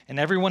 And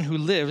everyone who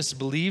lives,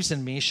 believes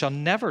in me, shall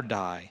never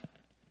die.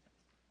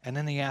 And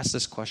then he asks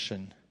this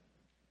question: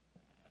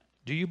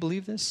 do you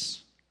believe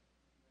this?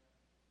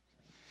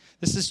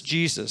 This is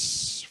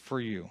Jesus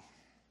for you.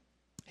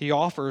 He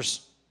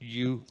offers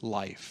you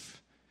life.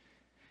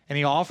 And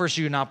he offers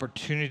you an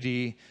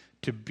opportunity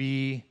to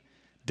be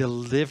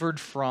delivered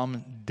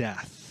from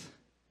death.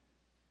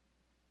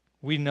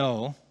 We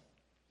know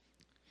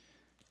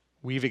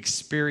we've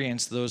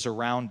experienced those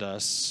around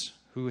us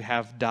who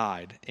have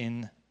died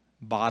in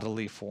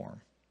bodily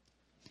form.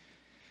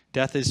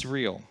 Death is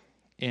real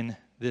in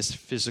this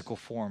physical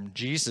form.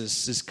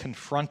 Jesus is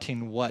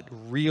confronting what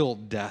real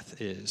death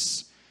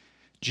is.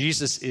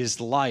 Jesus is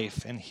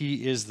life, and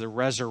he is the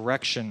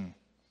resurrection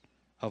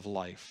of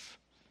life.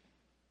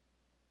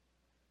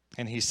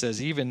 And he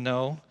says, even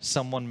though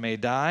someone may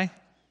die,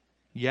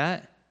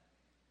 yet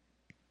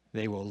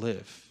they will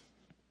live.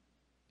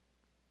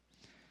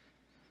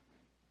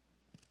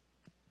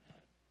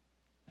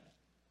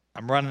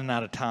 I'm running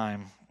out of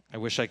time. I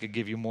wish I could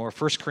give you more.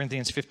 1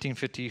 Corinthians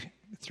 15:50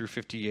 through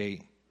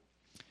 58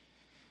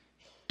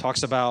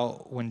 talks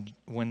about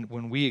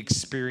when we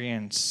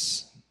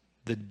experience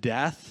the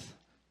death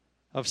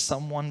of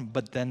someone,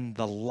 but then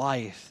the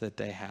life that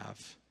they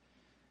have.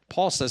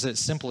 Paul says it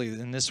simply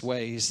in this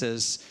way. He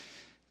says,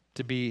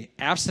 to be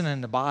absent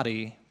in the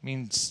body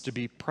means to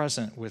be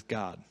present with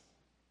God.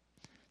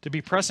 To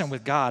be present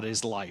with God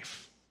is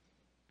life.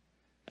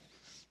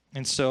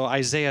 And so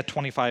Isaiah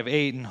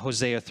 25:8 and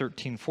Hosea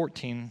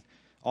 13:14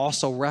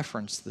 also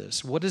reference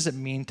this. What does it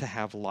mean to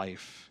have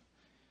life?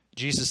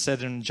 Jesus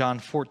said in John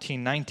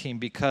 14:19,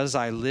 because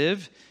I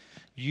live,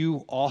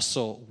 you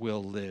also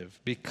will live.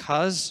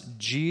 Because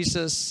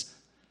Jesus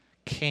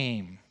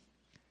came,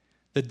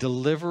 the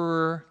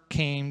deliverer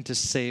came to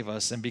save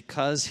us, and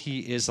because he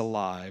is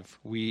alive,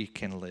 we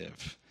can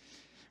live.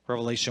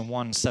 Revelation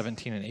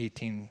 1:17 and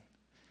 18,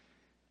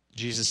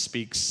 Jesus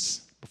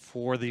speaks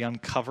before the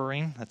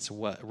uncovering. That's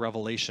what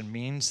Revelation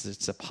means.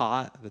 It's a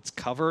pot that's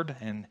covered,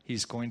 and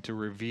he's going to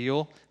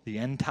reveal the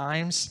end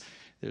times.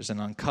 There's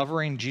an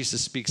uncovering.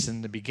 Jesus speaks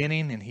in the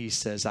beginning, and he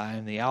says, I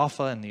am the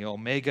Alpha and the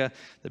Omega,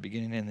 the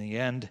beginning and the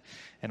end.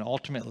 And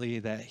ultimately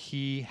that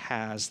he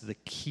has the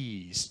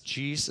keys.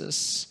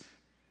 Jesus,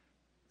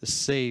 the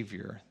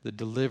Savior, the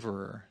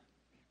Deliverer,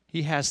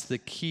 he has the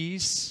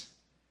keys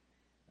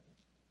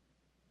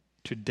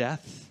to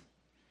death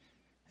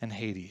and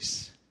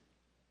Hades.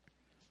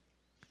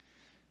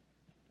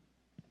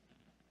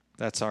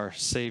 That's our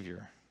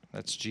Savior.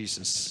 That's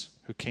Jesus,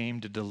 who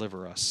came to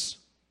deliver us,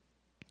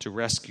 to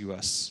rescue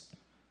us,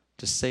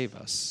 to save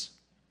us.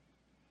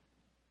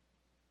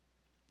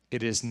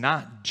 It is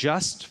not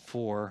just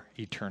for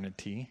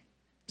eternity,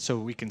 so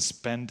we can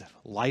spend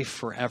life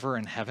forever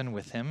in heaven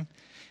with him.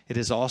 It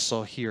is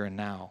also here and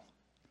now.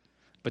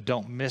 But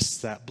don't miss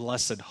that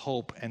blessed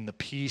hope and the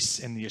peace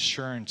and the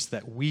assurance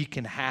that we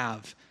can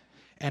have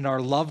and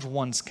our loved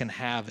ones can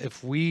have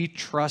if we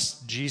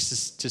trust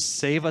Jesus to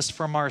save us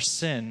from our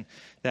sin,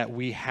 that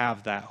we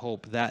have that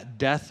hope. That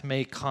death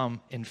may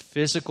come in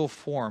physical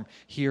form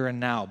here and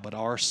now, but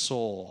our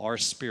soul, our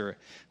spirit,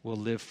 will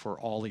live for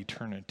all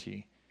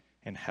eternity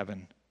in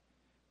heaven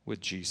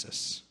with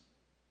Jesus,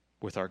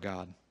 with our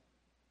God.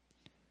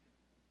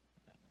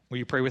 Will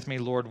you pray with me?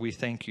 Lord, we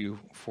thank you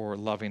for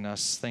loving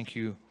us. Thank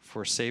you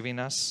for saving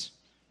us.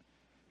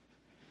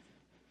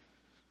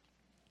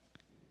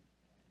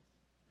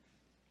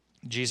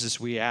 Jesus,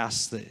 we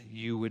ask that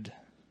you would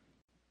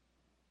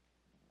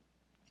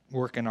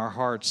work in our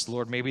hearts.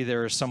 Lord, maybe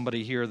there is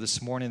somebody here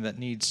this morning that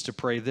needs to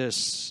pray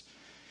this.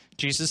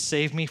 Jesus,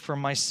 save me from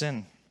my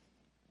sin.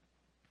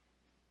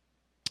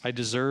 I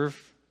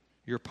deserve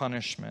your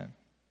punishment,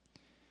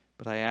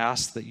 but I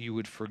ask that you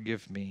would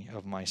forgive me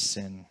of my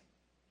sin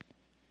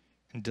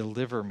and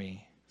deliver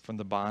me from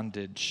the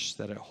bondage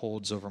that it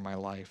holds over my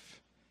life.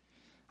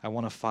 I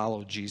want to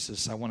follow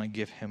Jesus. I want to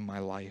give him my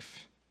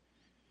life.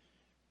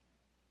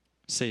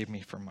 Save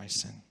me from my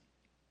sin.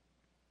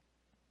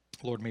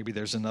 Lord, maybe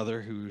there's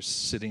another who's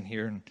sitting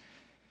here and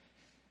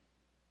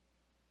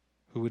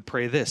who would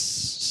pray this: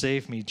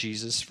 save me,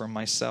 Jesus, from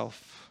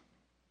myself,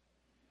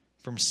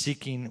 from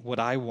seeking what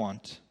I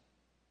want,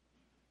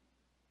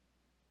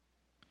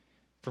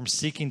 from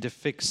seeking to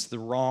fix the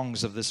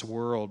wrongs of this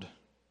world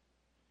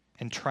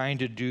and trying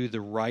to do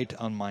the right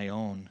on my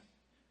own.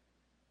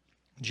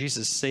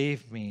 Jesus,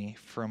 save me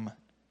from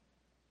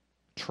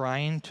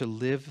trying to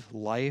live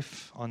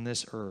life on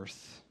this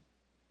earth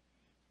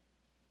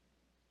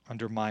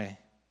under my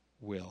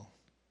will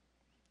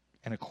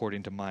and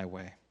according to my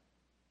way.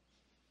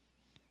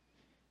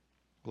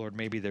 Lord,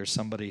 maybe there's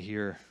somebody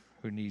here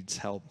who needs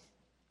help.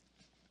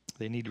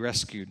 They need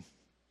rescued.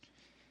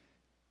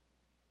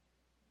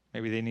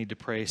 Maybe they need to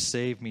pray,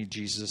 save me,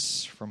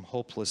 Jesus, from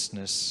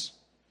hopelessness.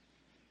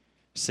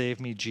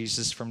 Save me,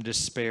 Jesus, from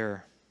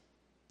despair,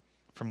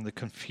 from the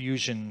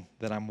confusion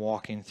that I'm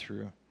walking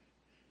through.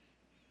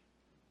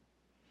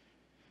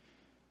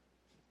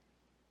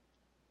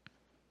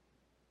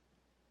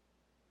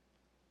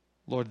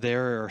 Lord,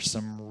 there are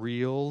some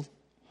real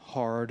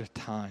hard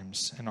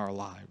times in our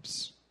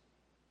lives.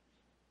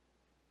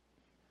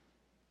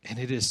 And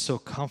it is so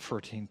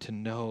comforting to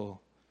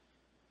know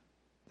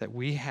that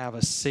we have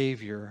a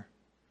Savior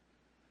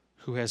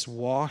who has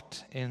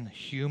walked in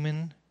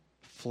human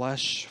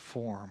flesh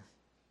form,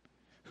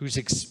 who's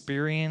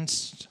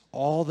experienced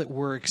all that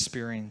we're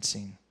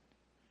experiencing,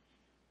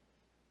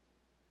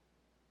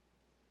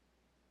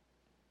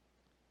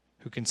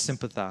 who can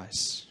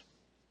sympathize,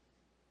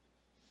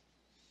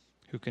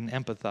 who can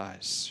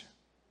empathize,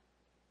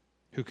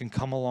 who can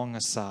come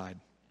alongside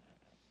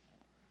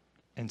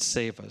and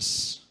save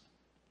us.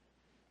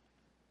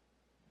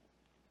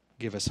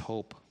 Give us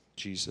hope,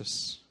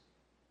 Jesus.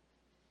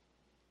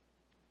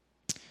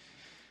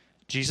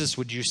 Jesus,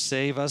 would you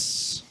save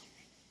us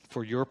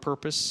for your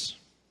purpose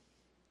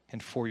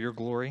and for your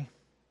glory?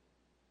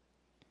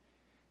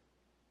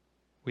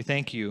 We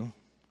thank you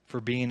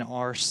for being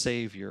our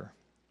Savior,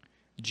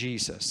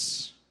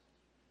 Jesus.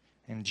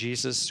 And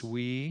Jesus,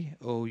 we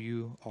owe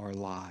you our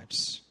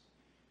lives.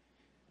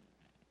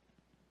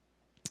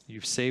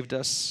 You've saved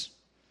us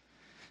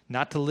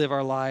not to live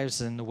our lives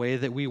in the way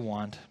that we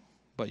want,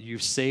 but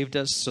you've saved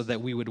us so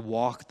that we would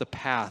walk the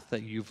path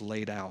that you've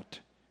laid out.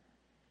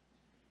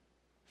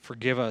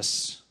 Forgive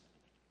us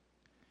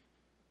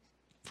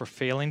for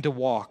failing to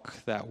walk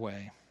that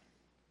way.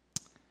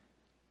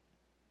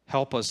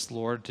 Help us,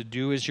 Lord, to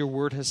do as your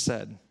word has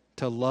said,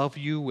 to love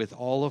you with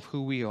all of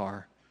who we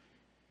are,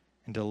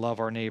 and to love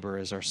our neighbor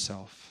as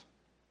ourselves.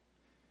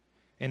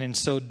 And in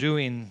so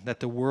doing, that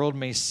the world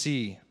may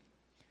see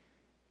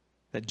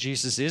that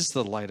Jesus is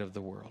the light of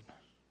the world,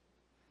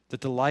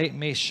 that the light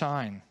may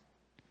shine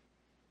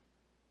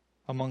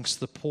amongst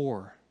the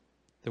poor,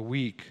 the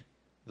weak,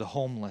 the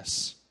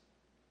homeless,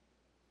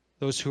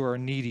 those who are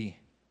needy.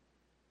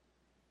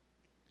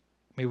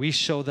 May we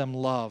show them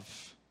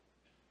love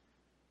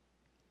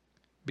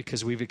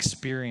because we've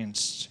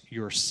experienced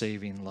your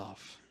saving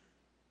love.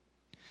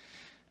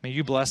 May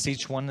you bless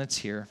each one that's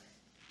here.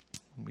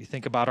 When we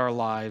think about our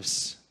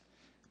lives,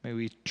 may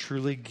we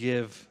truly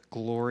give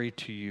glory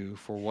to you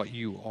for what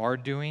you are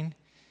doing,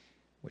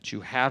 what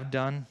you have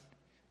done,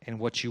 and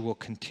what you will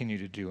continue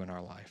to do in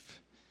our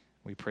life.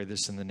 We pray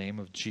this in the name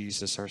of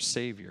Jesus, our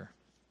Savior.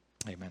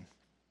 Amen.